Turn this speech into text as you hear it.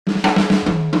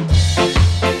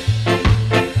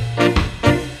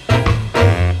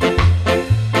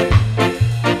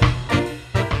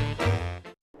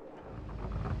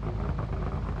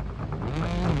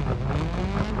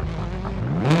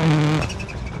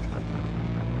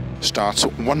Starts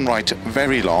 1 right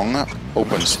very long,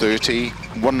 opens 30,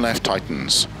 1 left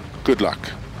tightens. Good luck.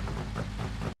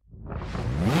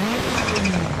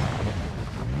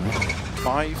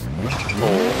 5,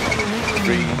 4,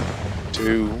 3,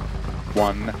 2,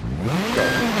 1, go.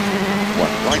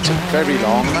 1 right very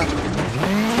long,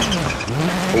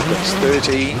 opens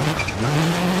 30,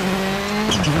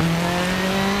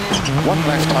 1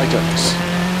 left tightens.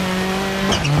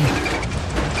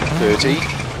 30,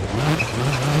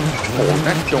 4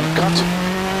 left, don't cut,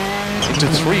 into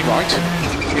 3 right,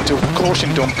 into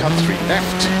caution, don't cut, 3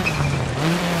 left,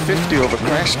 50 over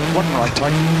crest, 1 right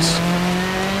tightens,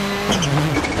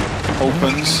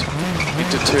 opens,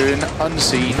 into turn,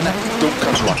 unseen, don't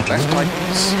cut, 1 left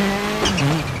tightens,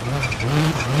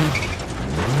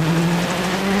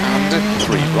 and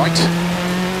 3 right,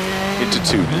 into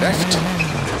 2 left,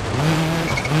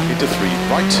 into 3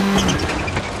 right,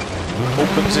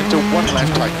 opens into 1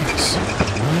 left tightens,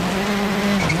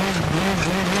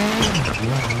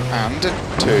 and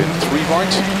turn 3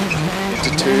 right, into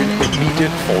turn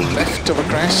immediate 4 left of a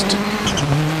crest,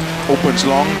 opens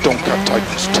long, don't cut,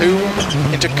 tightens 2,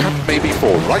 into cut maybe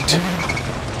 4 right,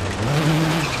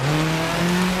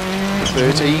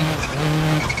 30,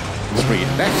 3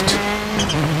 left,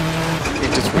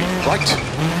 into 3 right,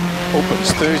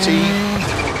 opens 30,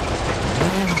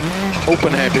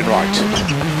 open hairpin right,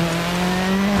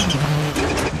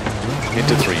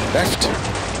 into 3 left,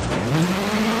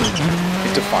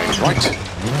 into 5 right,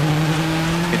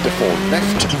 into 4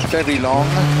 left, very long,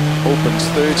 opens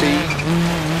 30,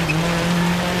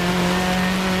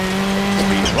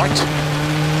 3 right,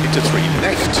 into 3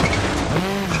 left,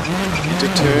 into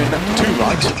turn 2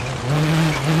 right,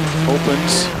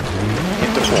 opens,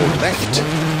 into 4 left,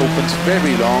 opens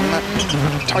very long,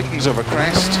 tightens over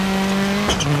crest,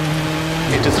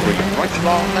 into 3 right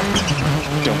long,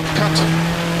 don't cut,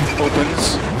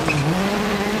 opens,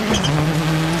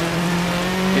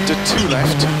 into 2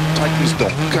 left, tightens,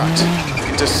 don't cut,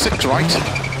 into 6 right,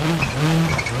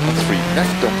 and 3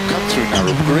 left, don't cut through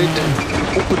narrow grid,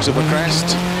 opens over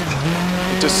crest,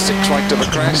 into 6 right of a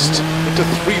crest, into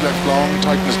 3 left long,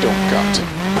 tightens, don't cut,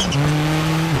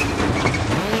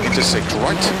 into 6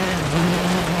 right,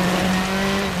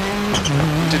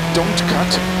 into don't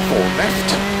cut, 4 left,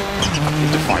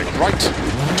 into 5 right,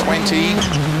 20,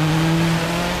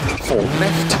 4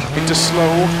 left, into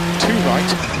slow, 2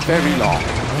 right, very long,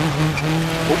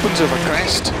 opens over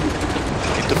crest,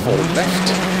 into 4 left,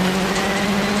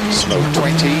 slow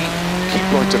 20, keep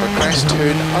right over crest,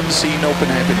 turn unseen, open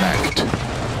hairpin left.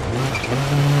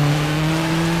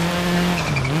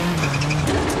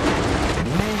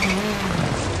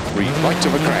 3 right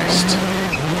over crest,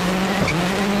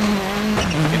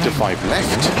 into 5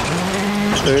 left,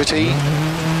 30,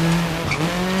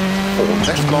 4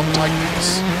 left long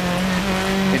tightens,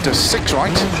 into 6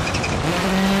 right,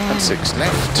 and 6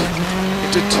 left,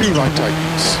 into 2 right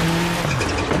tightens,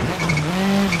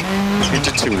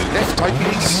 into 2 left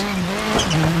tightens,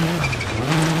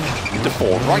 into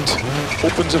 4 right,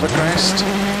 opens over crest,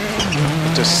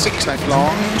 into 6 left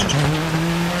long,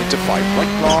 into 5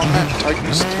 right long,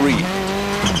 tightens 3,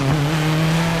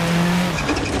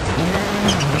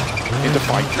 into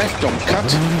 5 left, don't cut,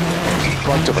 keep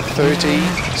right over 30,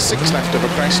 6 left over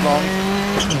crest long,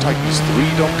 tightens 3,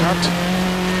 don't cut,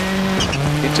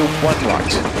 into 1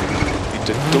 right,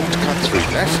 into don't cut 3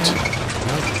 left,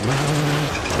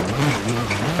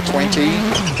 20,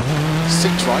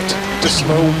 6 right, into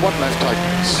slow 1 left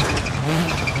tightens,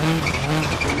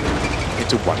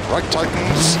 into 1 right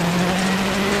tightens,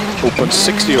 open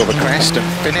 60 over crest and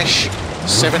finish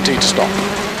 70 to stop.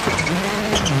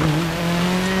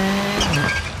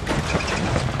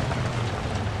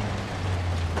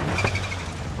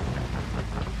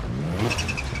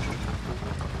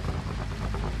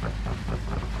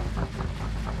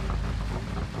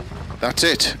 That's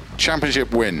it.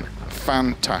 Championship win.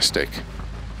 Fantastic.